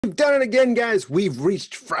We've done it again, guys. We've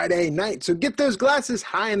reached Friday night. So get those glasses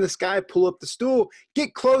high in the sky, pull up the stool,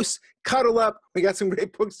 get close, cuddle up. We got some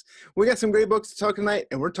great books. We got some great books to talk tonight,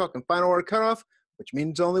 and we're talking final order cutoff, which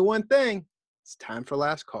means only one thing. It's time for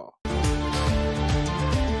last call.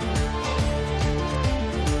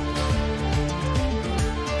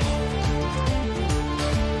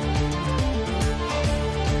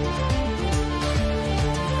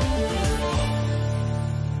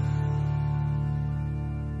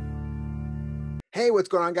 Hey, what's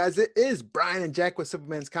going on, guys? It is Brian and Jack with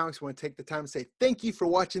Simpleman's Comics. We want to take the time to say thank you for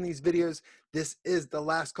watching these videos. This is the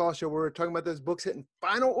last call show where we're talking about those books hitting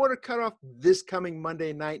final order cutoff this coming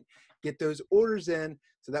Monday night. Get those orders in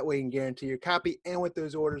so that way you can guarantee your copy. And with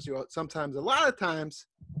those orders, a lot of times,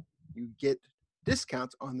 you get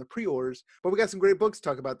discounts on the pre-orders. But we got some great books to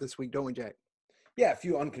talk about this week, don't we, Jack? Yeah, a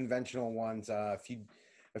few unconventional ones. A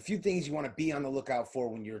few things you want to be on the lookout for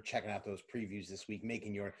when you're checking out those previews this week,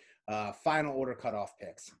 making your final order cutoff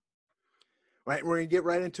picks. Right, we're going to get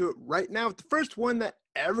right into it right now with the first one that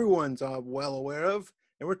everyone's well aware of,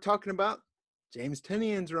 and we're talking about James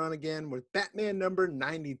Tynion's run again with Batman number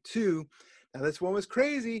 92. Now, this one was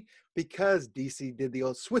crazy because DC did the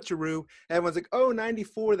old switcheroo. Everyone's like, oh,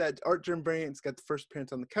 94, that Art Germ variant's got the first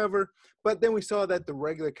appearance on the cover. But then we saw that the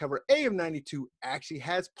regular cover A of 92 actually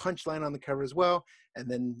has Punchline on the cover as well. And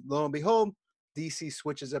then, lo and behold, DC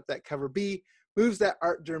switches up that cover B, moves that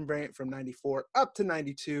Art Germ variant from 94 up to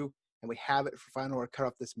 92, and we have it for final order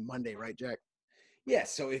cutoff this Monday, right, Jack? Yeah,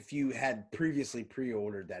 so if you had previously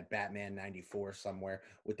pre-ordered that Batman 94 somewhere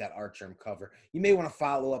with that Art Germ cover, you may want to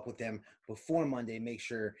follow up with them before Monday. Make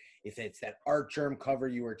sure if it's that Art Germ cover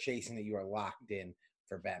you are chasing that you are locked in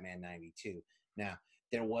for Batman 92. Now,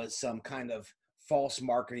 there was some kind of false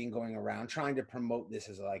marketing going around trying to promote this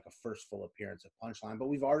as like a first full appearance of Punchline, but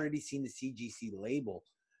we've already seen the CGC label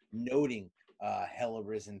noting Hell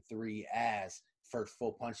Arisen 3 as first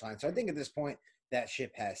full Punchline. So I think at this point that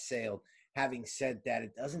ship has sailed. Having said that,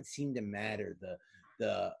 it doesn't seem to matter.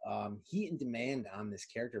 The heat and demand on this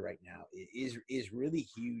character right now is really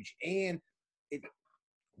huge. And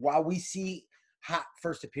while we see hot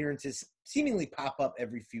first appearances seemingly pop up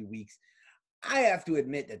every few weeks, I have to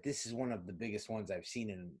admit that this is one of the biggest ones I've seen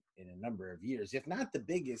in a number of years, if not the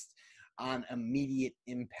biggest on immediate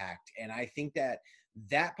impact. And I think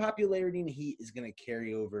that popularity and heat is going to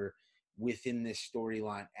carry over within this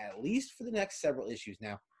storyline, at least for the next several issues.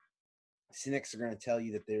 Now, cynics are going to tell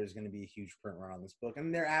you that there's going to be a huge print run on this book,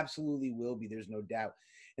 and there absolutely will be. There's no doubt.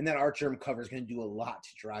 And that Art Germ cover is going to do a lot to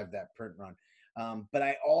drive that print run. But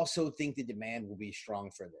I also think the demand will be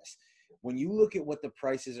strong for this. When you look at what the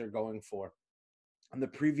prices are going for on the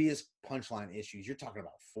previous Punchline issues, you're talking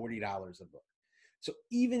about $40 a book. So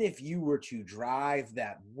even if you were to drive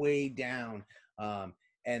that way down,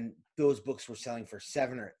 and those books were selling for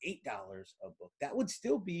 $7 or $8 a book, that would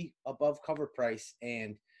still be above cover price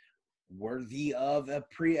and worthy of a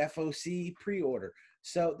pre-FOC pre-order.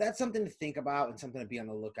 So that's something to think about and something to be on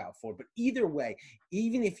the lookout for. But either way,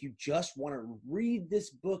 even if you just want to read this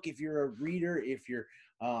book, if you're a reader, if you're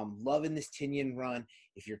loving this Tynion run,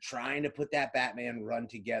 if you're trying to put that Batman run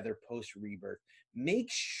together post-Rebirth, make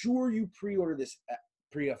sure you pre-order this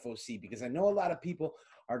pre-FOC, because I know a lot of people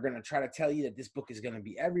are going to try to tell you that this book is going to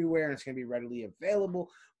be everywhere and it's going to be readily available,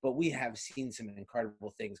 but we have seen some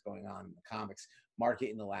incredible things going on in the comics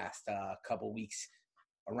market in the last couple weeks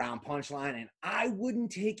around Punchline, and I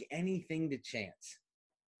wouldn't take anything to chance.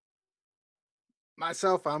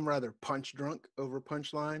 Myself, I'm rather punch drunk over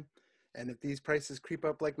Punchline, and if these prices creep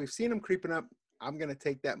up like we've seen them creeping up, I'm going to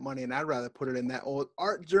take that money, and I'd rather put it in that old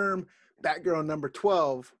Art Germ Batgirl number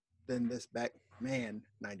 12 than this Batman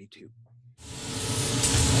 92.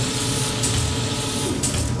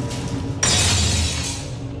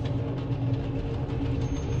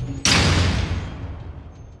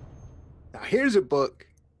 Now, here's a book,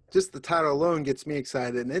 just the title alone gets me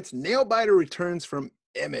excited, and it's Nailbiter Returns from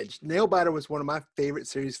Image. Nailbiter was one of my favorite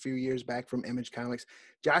series a few years back from Image Comics.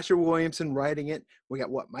 Joshua Williamson writing it. We got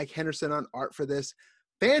Mike Henderson on art for this.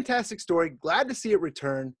 Fantastic story. Glad to see it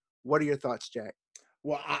return. What are your thoughts, Jack?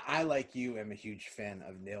 Well, I like you, am a huge fan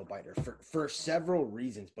of Nailbiter for several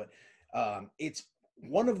reasons, but it's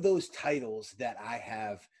one of those titles that I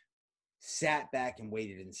have sat back and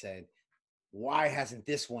waited and said, why hasn't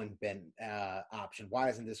this one been optioned? Why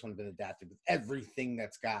hasn't this one been adapted with everything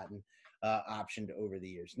that's gotten optioned over the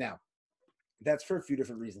years? Now, that's for a few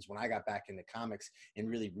different reasons. When I got back into comics and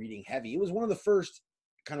really reading heavy, it was one of the first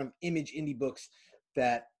kind of Image indie books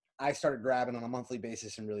that I started grabbing on a monthly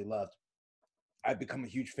basis and really loved. I've become a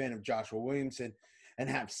huge fan of Joshua Williamson and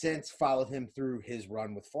have since followed him through his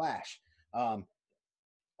run with Flash.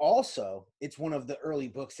 also, it's one of the early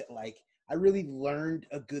books that like I really learned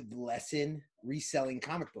a good lesson reselling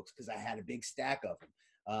comic books because I had a big stack of them.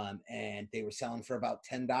 And they were selling for about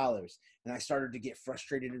 $10. And I started to get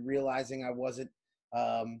frustrated and realizing I wasn't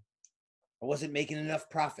making enough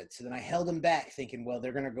profit. So then I held them back thinking, well,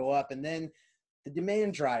 they're going to go up. And then the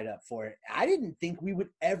demand dried up for it. I didn't think we would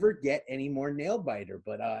ever get any more nail biter,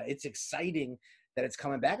 but it's exciting that it's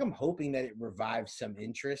coming back. I'm hoping that it revives some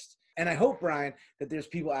interest. And I hope, Brian, that there's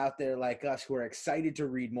people out there like us who are excited to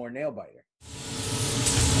read more nail biter.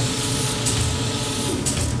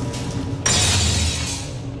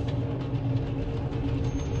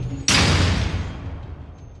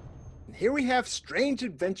 Here we have Strange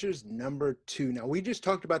Adventures #2. Now, we just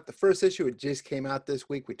talked about the first issue. It just came out this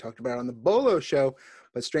week. We talked about it on the Bolo show,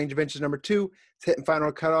 but Strange Adventures #2, it's hitting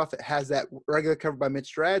final cutoff. It has that regular cover by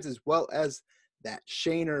Mitch Drads as well as that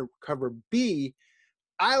Shaner cover B.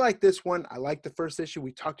 I like this one. I like the first issue.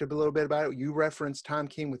 We talked a little bit about it. You referenced Tom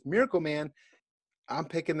King with Miracle Man. I'm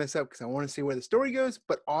picking this up because I want to see where the story goes,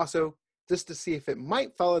 but also just to see if it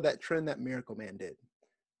might follow that trend that Miracle Man did.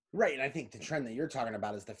 Right, and I think the trend that you're talking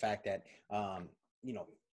about is the fact that,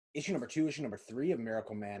 issue #2, issue #3 of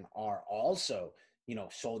Miracle Man are also,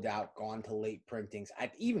 sold out, gone to late printings.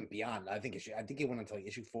 Even beyond, I think it went until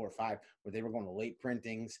issue 4 or 5 where they were going to late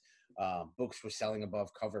printings. Books were selling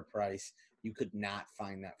above cover price. You could not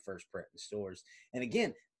find that first print in stores. And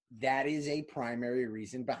again, that is a primary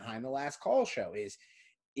reason behind the Last Call show is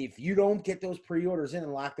if you don't get those pre-orders in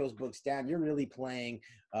and lock those books down, you're really playing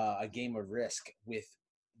a game of risk with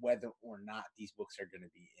whether or not these books are going to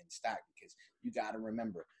be in stock, because you got to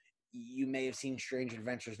remember, you may have seen Strange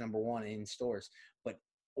Adventures #1 in stores, but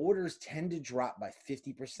orders tend to drop by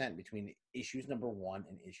 50% between issues #1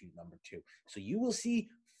 and issues #2. So you will see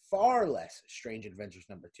far less Strange Adventures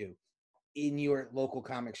 #2 in your local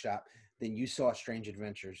comic shop than you saw Strange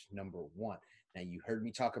Adventures #1. Now, you heard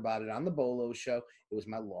me talk about it on the Bolo show. It was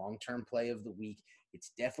my long-term play of the week. It's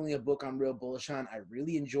definitely a book I'm real bullish on. I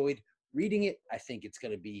really enjoyed reading it. I think it's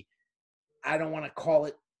going to be, I don't want to call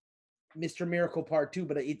it Mr. Miracle Part 2,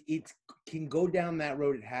 but it can go down that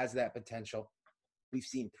road. It has that potential. We've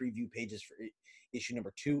seen preview pages for issue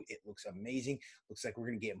 #2. It looks amazing. Looks like we're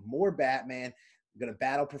going to get more Batman. We're going to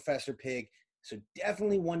battle Professor Pig. So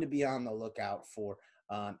definitely one to be on the lookout for.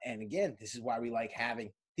 And again, this is why we like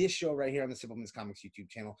having this show right here on the Simpleman's Comics YouTube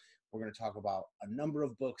channel. We're going to talk about a number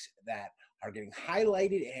of books that are getting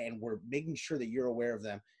highlighted, and we're making sure that you're aware of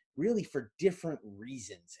them really for different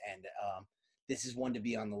reasons. And this is one to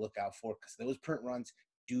be on the lookout for because those print runs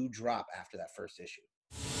do drop after that first issue.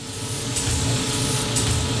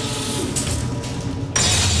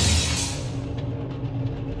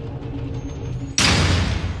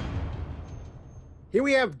 Here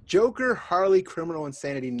we have Joker Harley Criminal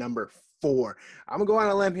Insanity #4. I'm going to go on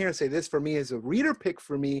a limb here and say this for me is a reader pick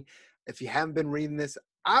for me. If you haven't been reading this,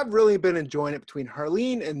 I've really been enjoying it between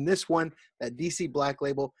Harleen and this one, that DC Black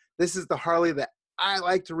Label. This is the Harley that I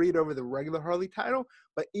like to read over the regular Harley title.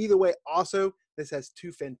 But either way, also, this has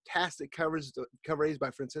 2 fantastic covers. The cover A is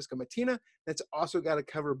by Francisco Matina. It's also got a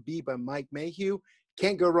cover B by Mike Mayhew.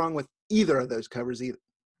 Can't go wrong with either of those covers either.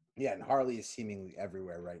 Yeah, and Harley is seemingly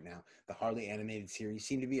everywhere right now. The Harley animated series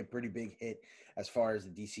seemed to be a pretty big hit as far as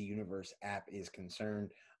the DC Universe app is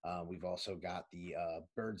concerned. We've also got the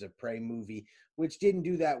Birds of Prey movie, which didn't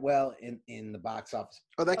do that well in the box office.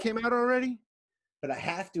 Oh, that came out already? But I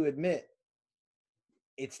have to admit,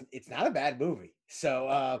 it's not a bad movie.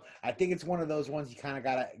 So I think it's one of those ones you kind of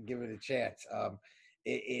gotta give it a chance.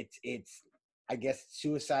 It's I guess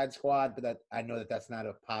Suicide Squad, but I know that that's not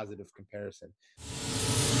a positive comparison.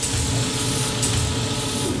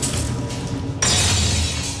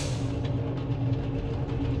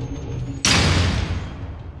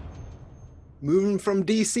 Moving from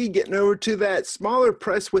DC, getting over to that smaller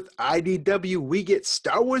press with IDW, we get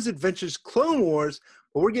Star Wars Adventures Clone Wars,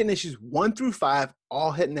 but we're getting issues 1 through 5,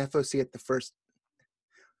 all hitting FOC at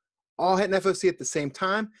the same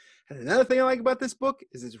time. And another thing I like about this book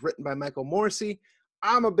is it's written by Michael Morrissey.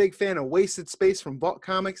 I'm a big fan of Wasted Space from Vault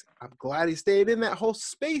Comics. I'm glad he stayed in that whole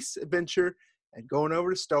space adventure and going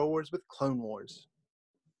over to Star Wars with Clone Wars.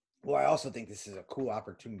 Well, I also think this is a cool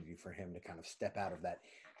opportunity for him to kind of step out of that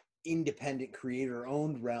independent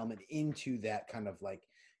creator-owned realm and into that kind of like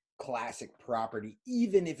classic property,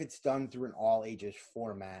 even if it's done through an all-ages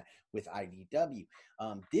format with IDW.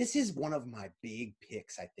 This is one of my big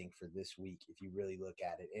picks, I think, for this week, if you really look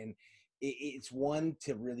at it. And it's one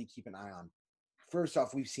to really keep an eye on. First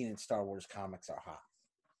off, we've seen it, Star Wars comics are hot.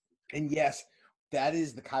 And yes, that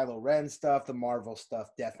is the Kylo Ren stuff, the Marvel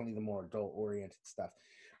stuff, definitely the more adult-oriented stuff.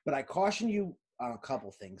 But I caution you on a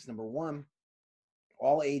couple things. Number one,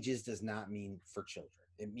 All ages does not mean for children.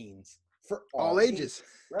 It means for All ages.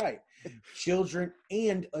 Right. Children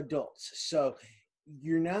and adults. So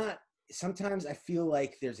you're not, sometimes I feel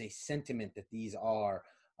like there's a sentiment that these are,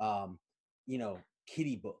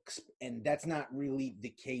 kiddie books. And that's not really the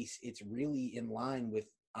case. It's really in line with,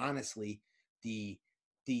 honestly, the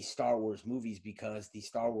Star Wars movies, because the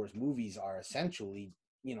Star Wars movies are essentially,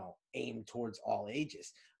 aimed towards all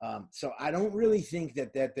ages. So I don't really think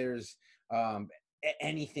that there's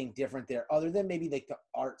anything different there, other than maybe like the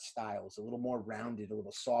art style is a little more rounded, a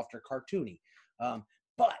little softer, cartoony.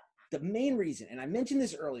 But the main reason, and I mentioned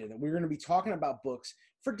this earlier, that we're going to be talking about books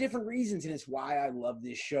for different reasons, and it's why I love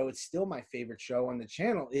this show. It's still my favorite show on the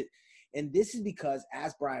channel. And this is because,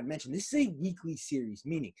 as Brian mentioned, this is a weekly series,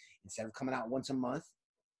 meaning instead of coming out once a month,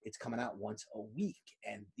 it's coming out once a week.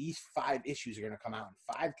 And these 5 issues are going to come out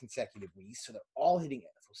in 5 consecutive weeks, so they're all hitting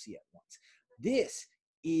FOC at once. This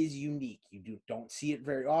is unique. You don't see it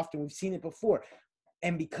very often. We've seen it before.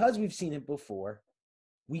 And because we've seen it before,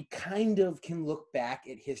 we kind of can look back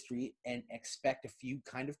at history and expect a few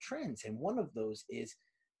kind of trends. And one of those is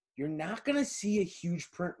you're not going to see a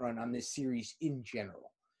huge print run on this series in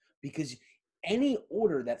general, because any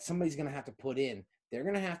order that somebody's going to have to put in, they're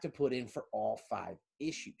going to have to put in for all 5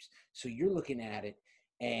 issues. So you're looking at it,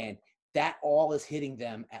 and that all is hitting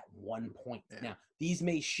them at one point. Yeah. Now, these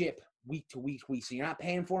may ship week to week. So you're not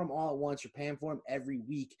paying for them all at once. You're paying for them every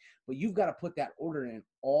week. But you've got to put that order in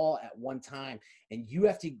all at one time, and you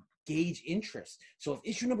have to gauge interest. So if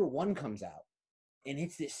issue number 1 comes out, and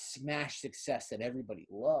it's this smash success that everybody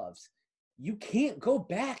loves, you can't go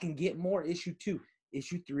back and get more issue 2,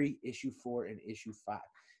 issue 3, issue 4, and issue 5.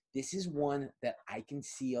 This is one that I can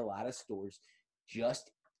see a lot of stores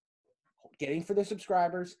just getting for their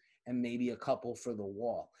subscribers and maybe a couple for the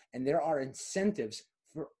wall. And there are incentives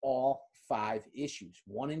for all 5 issues,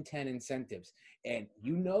 1 in 10 incentives. And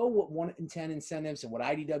you know what 1 in 10 incentives and what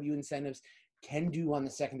IDW incentives can do on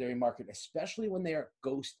the secondary market, especially when they are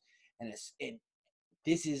ghost. And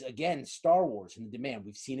this is, again, Star Wars and the demand.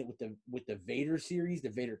 We've seen it with the Vader series, the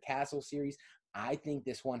Vader Castle series. I think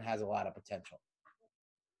this one has a lot of potential.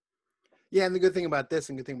 Yeah, and the good thing about this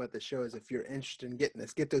and good thing about this show is if you're interested in getting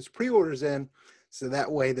this, get those pre-orders in, so that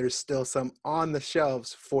way there's still some on the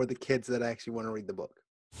shelves for the kids that actually want to read the book.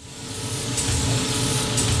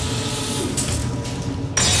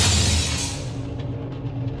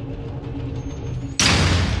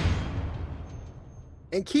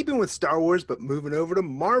 And keeping with Star Wars, but moving over to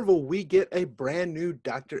Marvel, we get a brand new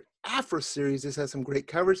Dr. Aphra series. This has some great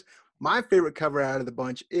covers. My favorite cover out of the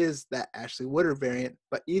bunch is that Ashley Woodard variant,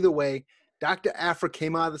 but either way, Dr. Aphra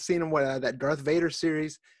came out of the scene in that Darth Vader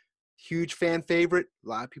series. Huge fan favorite. A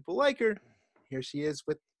lot of people like her. Here she is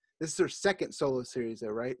this is her 2nd solo series though,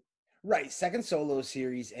 right? Right, 2nd solo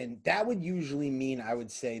series. And that would usually mean, I would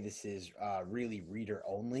say this is really reader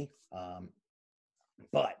only.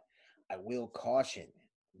 But I will caution,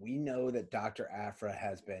 we know that Dr. Aphra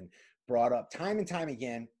has been brought up time and time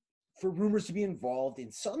again for rumors to be involved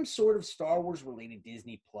in some sort of Star Wars related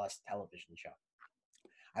Disney Plus television show.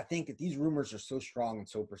 I think that these rumors are so strong and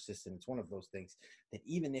so persistent. It's one of those things that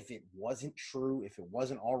even if it wasn't true, if it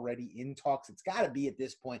wasn't already in talks, it's got to be at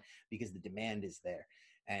this point because the demand is there.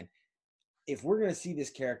 And if we're going to see this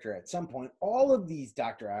character at some point, all of these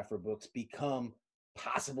Dr. Aphra books become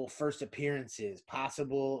possible first appearances,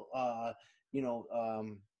 possible,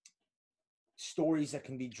 stories that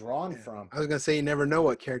can be drawn from. I was going to say, you never know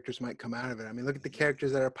what characters might come out of it. I mean, look at the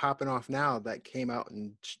characters that are popping off now that came out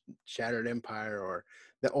in Shattered Empire or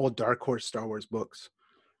the old Dark Horse Star Wars books.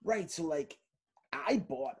 Right. So, like, I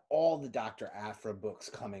bought all the Dr. Aphra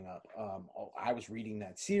books coming up. I was reading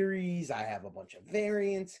that series. I have a bunch of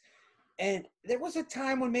variants. And there was a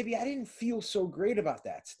time when maybe I didn't feel so great about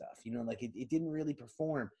that stuff. Like it didn't really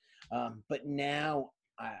perform. But now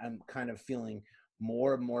I'm kind of feeling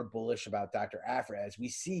more and more bullish about Dr. Aphra as we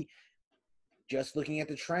see, just looking at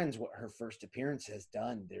the trends, what her first appearance has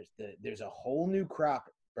done. There's a whole new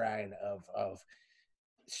crop, Brian, of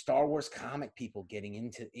Star Wars comic people getting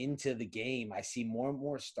into the game. I see more and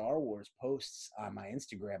more Star Wars posts on my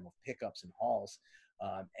Instagram of pickups and hauls,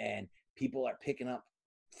 and people are picking up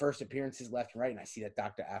first appearances left and right, and I see that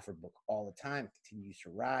Dr. Aphra book all the time. It continues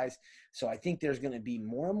to rise. So I think there's going to be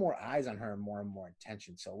more and more eyes on her and more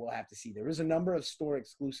attention. So we'll have to see. There was a number of store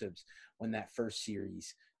exclusives when that first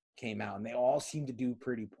series came out, and they all seem to do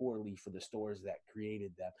pretty poorly for the stores that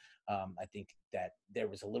created them. I think that there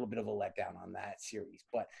was a little bit of a letdown on that series.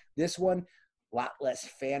 But this one, a lot less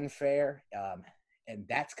fanfare, and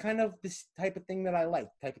that's kind of this type of thing that I like,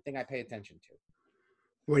 type of thing I pay attention to.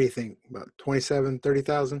 What do you think? About 27,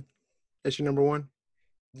 30,000? Issue number 1?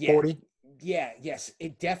 Yeah. 40? Yeah, yes,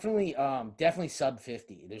 it definitely definitely sub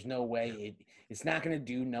 50. There's no way it's not going to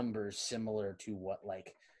do numbers similar to what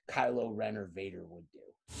like Kylo Ren or Vader would do.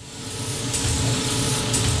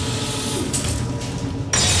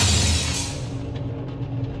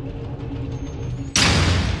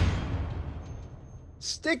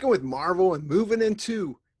 Sticking with Marvel and moving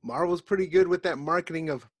into Marvel's pretty good with that marketing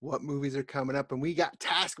of what movies are coming up. And we got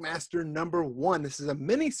Taskmaster #1. This is a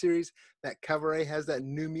mini series. That cover A has that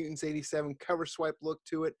New Mutants 87 cover swipe look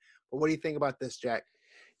to it. But what do you think about this, Jack?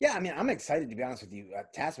 Yeah, I mean, I'm excited to be honest with you.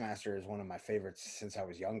 Taskmaster is one of my favorites since I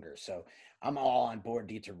was younger, so I'm all on board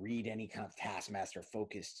to get to read any kind of Taskmaster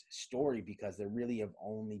focused story because there really have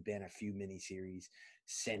only been a few miniseries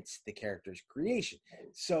since the character's creation.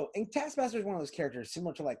 So, and Taskmaster is one of those characters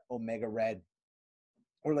similar to like Omega Red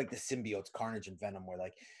or like the symbiotes Carnage and Venom, where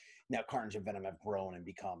like now Carnage and Venom have grown and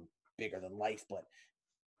become bigger than life, but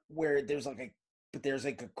where there's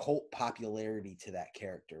like a cult popularity to that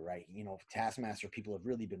character, right? You know, Taskmaster, people have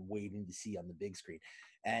really been waiting to see on the big screen.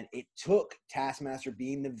 And it took Taskmaster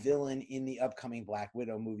being the villain in the upcoming Black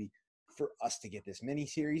Widow movie for us to get this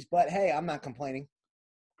miniseries. But hey, I'm not complaining.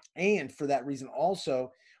 And for that reason,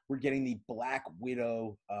 also, we're getting the Black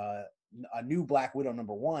Widow, a new Black Widow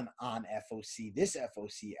 #1 on FOC, this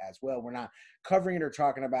FOC as well. We're not covering it or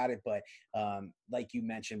talking about it, but like you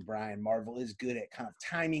mentioned, Brian, Marvel is good at kind of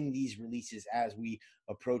timing these releases as we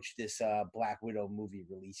approach this Black Widow movie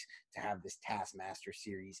release to have this Taskmaster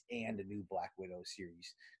series and a new Black Widow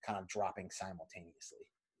series kind of dropping simultaneously.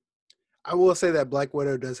 I will say that Black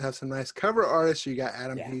Widow does have some nice cover artists. You got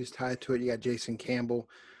Adam Yeah. Hughes tied to it. You got Jason Campbell,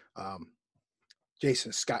 um,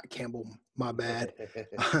 Jason Scott Campbell, my bad,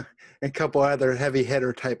 and a couple other heavy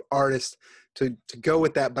hitter type artists to go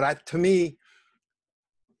with that. But to me,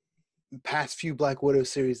 past few Black Widow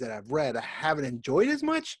series that I've read, I haven't enjoyed as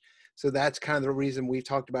much. So that's kind of the reason we've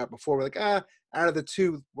talked about before. We're like, out of the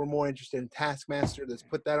two, we're more interested in Taskmaster. Let's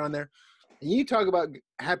put that on there. And you talk about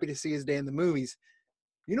happy to see his day in the movies.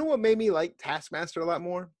 You know what made me like Taskmaster a lot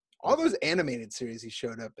more? All What's those animated series he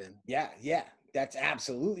showed up in. yeah, that's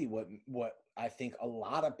absolutely what I think a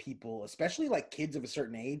lot of people, especially like kids of a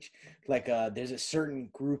certain age, like there's a certain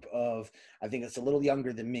group of, I think it's a little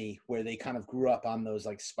younger than me, where they kind of grew up on those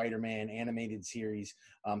like Spider-Man animated series,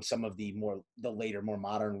 some of the later, more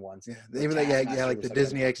modern ones. Yeah, Where even that, yeah, like was the like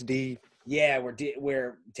Disney XD. yeah,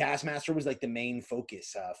 where Taskmaster was like the main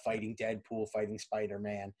focus, fighting Deadpool, fighting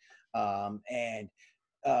Spider-Man, and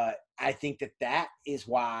I think that is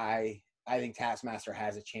why I think Taskmaster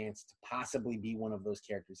has a chance to possibly be one of those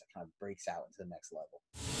characters that kind of breaks out into the next level.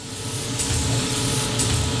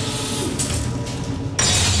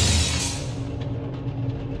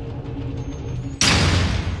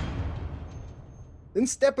 Then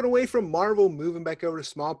stepping away from Marvel, moving back over to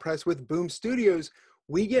small press with Boom Studios,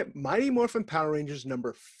 we get Mighty Morphin Power Rangers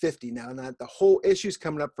 #50. Now, not the whole issue's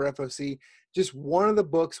coming up for FOC, just one of the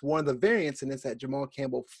books, one of the variants, and it's that Jamal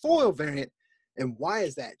Campbell foil variant. And why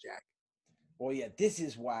is that, Jack? Well, yeah, this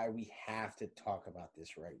is why we have to talk about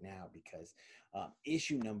this right now because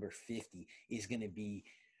issue #50 is going to be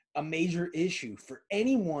a major issue for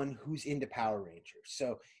anyone who's into Power Rangers.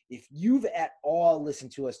 So if you've at all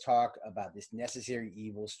listened to us talk about this Necessary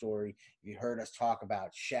Evil story, if you heard us talk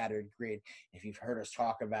about Shattered Grid, if you've heard us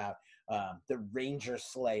talk about the Ranger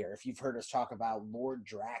Slayer, if you've heard us talk about Lord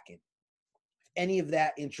Draken, any of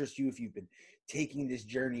that interests you, if you've been taking this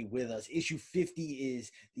journey with us, issue 50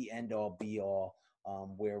 is the end all be all,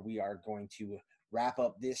 where we are going to wrap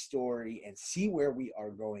up this story and see where we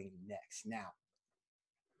are going next. Now,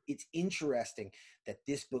 it's interesting that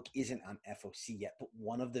this book isn't on FOC yet, but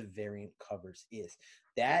one of the variant covers is.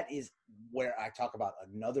 That is where I talk about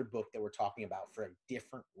another book that we're talking about for a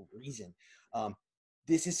different reason.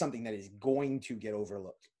 This is something that is going to get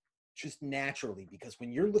overlooked just naturally, because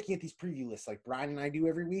when you're looking at these preview lists like Brian and I do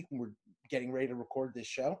every week when we're getting ready to record this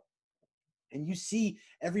show, and you see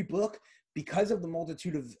every book, because of the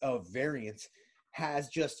multitude of variants, has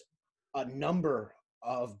just a number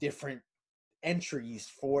of different entries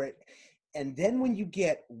for it. And then when you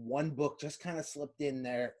get one book just kind of slipped in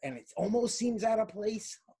there and it almost seems out of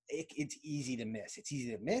place, it's easy to miss. It's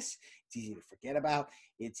easy to miss. It's easy to forget about.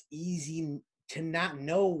 It's easy to not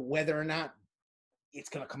know whether or not it's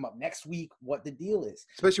going to come up next week, what the deal is.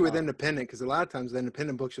 Especially with independent, because a lot of times the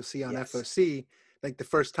independent books you'll see on Yes. FOC like the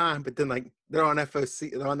first time, but then like they're on the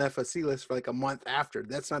FOC list for like a month after.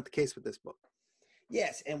 That's not the case with this book.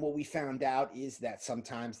 Yes, and what we found out is that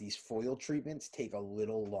sometimes these foil treatments take a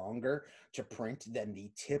little longer to print than the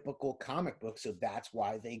typical comic book, so that's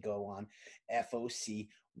why they go on FOC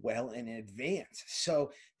well in advance.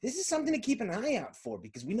 So this is something to keep an eye out for,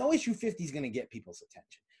 because we know issue 50 is going to get people's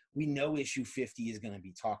attention. we know issue 50 is going to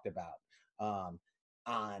be talked about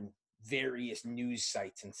on various news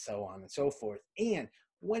sites and so on and so forth. And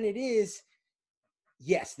when it is,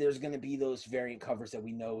 yes, there's going to be those variant covers that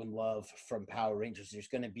we know and love from Power Rangers. There's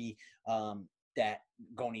going to be that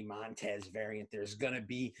Goni Montez variant. There's going to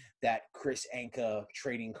be that Chris Anka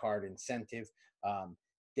trading card incentive.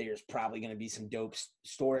 There's probably going to be some dope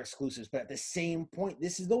store exclusives. But at the same point,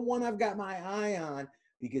 this is the one I've got my eye on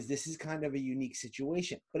because this is kind of a unique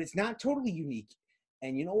situation. But it's not totally unique.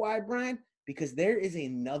 And you know why, Brian? Because there is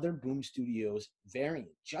another Boom Studios variant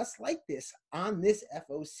just like this on this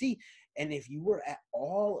FOC. And if you were at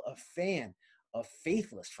all a fan of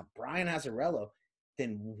Faithless from Brian Azzarello,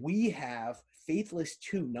 then we have Faithless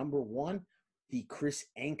 2, number 1, the Chris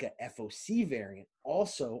Anka FOC variant,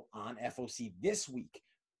 also on FOC this week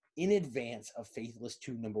in advance of Faithless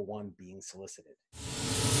 2, number 1 being solicited.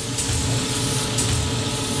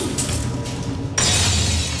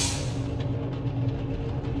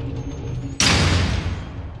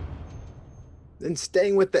 Then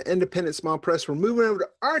staying with the independent small press, we're moving over to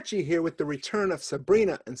Archie here with the return of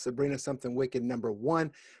Sabrina and Sabrina Something Wicked number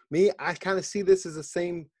 1. I kind of see this as the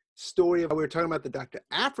same story of we were talking about the Dr.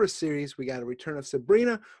 Aphra series. We got a return of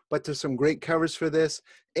Sabrina, but there's some great covers for this.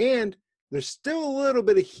 And there's still a little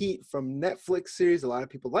bit of heat from Netflix series. A lot of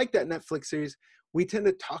people like that Netflix series. We tend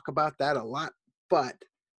to talk about that a lot, but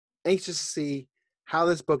anxious to see how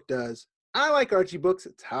this book does. I like Archie books.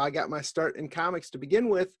 It's how I got my start in comics to begin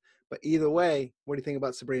with. But either way, what do you think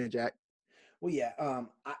about Sabrina, Jack? Well, yeah,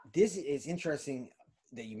 this is interesting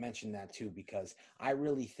that you mentioned that too, because I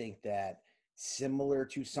really think that similar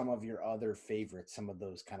to some of your other favorites, some of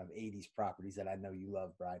those kind of 80s properties that I know you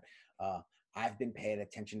love, Brian, I've been paying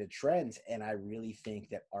attention to trends, and I really think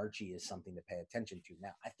that Archie is something to pay attention to.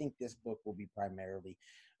 Now, I think this book will be primarily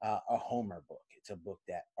a Homer book. It's a book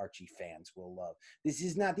that Archie fans will love. This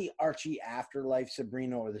is not the Archie Afterlife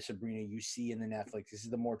Sabrina or the Sabrina you see in the Netflix. This is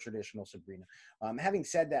the more traditional Sabrina. Having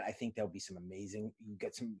said that, I think there'll be some amazing, you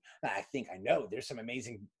get some, I know there's some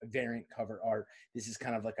amazing variant cover art. This is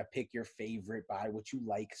kind of like a pick your favorite, buy what you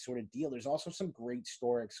like sort of deal. There's also some great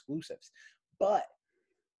store exclusives. But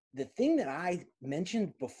the thing that I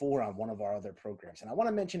mentioned before on one of our other programs, and I want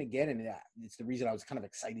to mention again, and it's the reason I was kind of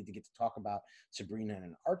excited to get to talk about Sabrina and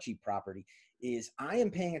an Archie property, is I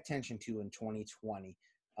am paying attention to in 2020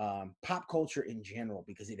 pop culture in general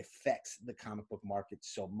because it affects the comic book market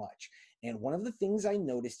so much. And one of the things I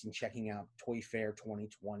noticed in checking out Toy Fair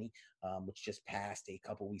 2020, which just passed a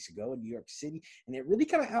couple weeks ago in New York City, and it really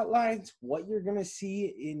kind of outlines what you're going to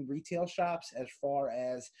see in retail shops as far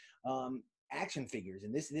as action figures,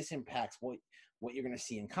 and this impacts what you're going to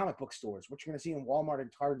see in comic book stores, what you're going to see in Walmart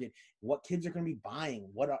and Target, what kids are going to be buying,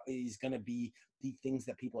 what is going to be the things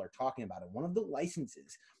that people are talking about. And one of the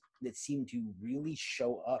licenses that seemed to really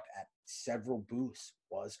show up at several booths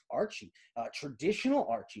was Archie, traditional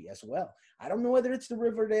Archie as well. I don't know whether it's the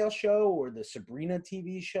Riverdale show or the Sabrina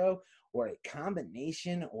TV show or a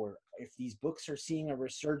combination, or if these books are seeing a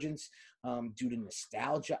resurgence due to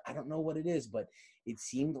nostalgia. I don't know what it is, but it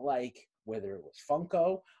seemed like whether it was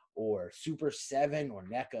Funko or Super 7 or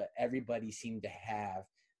NECA, everybody seemed to have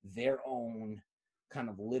their own kind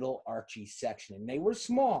of little Archie section. And they were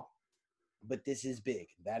small, but this is big.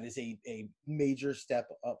 That is a major step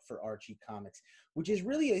up for Archie Comics, which is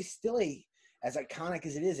really still as iconic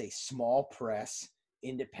as it is, a small press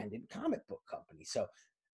independent comic book company. So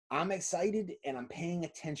I'm excited and I'm paying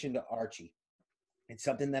attention to Archie. It's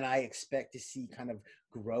something that I expect to see kind of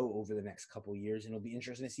grow over the next couple of years. And it'll be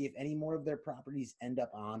interesting to see if any more of their properties end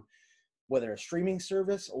up on whether a streaming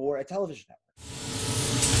service or a television network.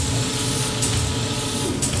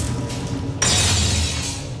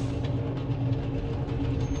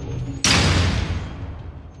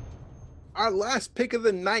 Our last pick of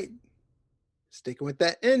the night, sticking with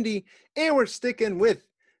that indie, and we're sticking with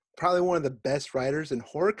probably one of the best writers in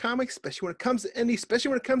horror comics, especially when it comes to indie, especially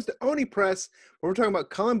when it comes to Oni Press. We're talking about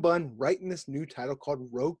Cullen Bunn writing this new title called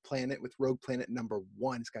Rogue Planet with Rogue Planet number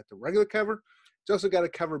 1. It's got the regular cover. It's also got a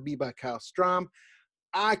cover B by Kyle Strom.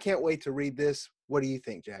 I can't wait to read this. What do you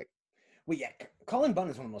think, Jack? Well, yeah, Cullen Bunn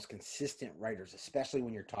is one of the most consistent writers, especially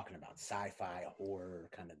when you're talking about sci-fi, horror,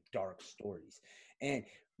 kind of dark stories. And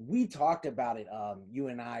we talked about it, you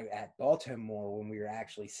and I, at Baltimore when we were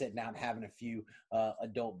actually sitting down having a few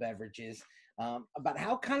adult beverages, about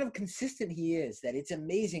how kind of consistent he is, that it's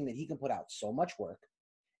amazing that he can put out so much work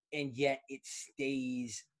and yet it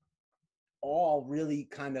stays all really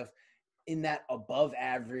kind of in that above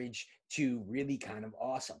average to really kind of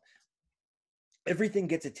awesome. Everything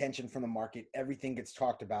gets attention from the market. Everything gets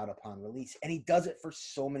talked about upon release. And he does it for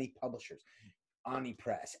so many publishers.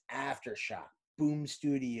 Omnipress, Aftershock, Boom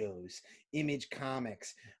Studios, Image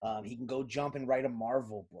Comics. He can go jump and write a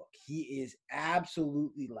Marvel book. He is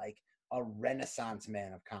absolutely like a renaissance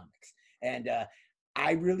man of comics. And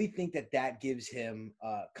I really think that gives him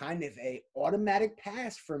kind of a automatic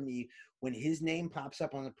pass for me when his name pops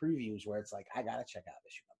up on the previews, where it's like, I got to check out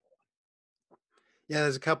issue number 1. Yeah,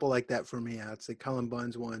 there's a couple like that for me. I'd say Cullen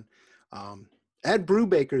Bunn's one. Ed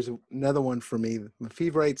Brubaker's another one for me. If he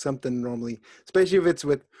writes something normally, especially if it's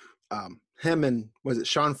with him and was it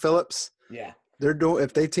Sean Phillips? Yeah. They're doing,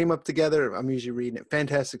 if they team up together, I'm usually reading it.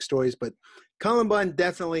 Fantastic stories. But Cullen Bunn,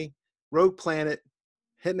 definitely Rogue Planet,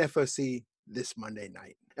 hitting FOC this Monday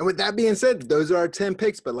night. And with that being said, those are our 10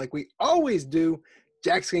 picks. But like we always do,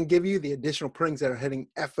 Jack's going to give you the additional prings that are hitting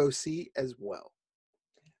FOC as well.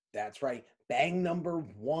 That's right. Bang number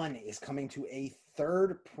 1 is coming to a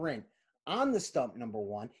 3rd print. On the Stump number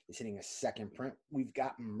 1 is hitting a 2nd print. We've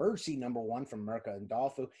got Mercy number 1 from Mirka and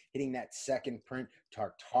Dolfo hitting that 2nd print.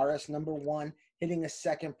 Tartarus number 1 hitting a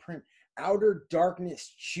 2nd print. Outer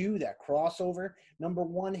Darkness Chew, that crossover, number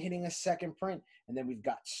 1 hitting a 2nd print. And then we've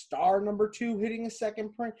got Star number 2 hitting a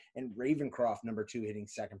 2nd print, and Ravencroft number 2 hitting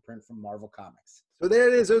 2nd print from Marvel Comics. So there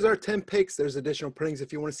it is. Those are 10 picks. There's additional printings.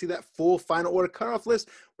 If you want to see that full final order cutoff list,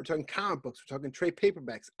 we're talking comic books, we're talking trade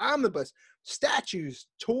paperbacks, omnibus, statues,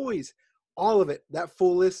 toys, all of it. That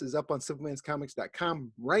full list is up on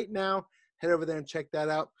simplemanscomics.com right now. Head over there and check that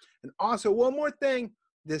out. And also, one more thing.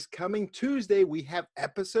 This coming Tuesday, we have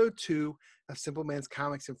episode 2 of Simpleman's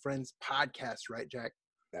Comics and Friends podcast, right, Jack?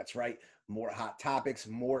 That's right. More hot topics,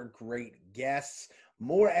 more great guests,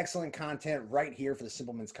 more excellent content right here for the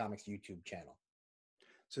Simpleman's Comics YouTube channel.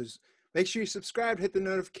 So make sure you subscribe, hit the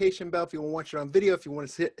notification bell if you want to watch it on video. If you want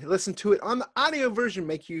to listen to it on the audio version,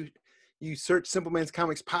 make you search Simpleman's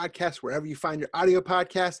Comics podcast wherever you find your audio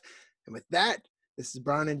podcast. And with that, this is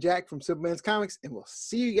Brian and Jack from Simpleman's Comics, and we'll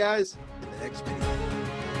see you guys in the next video.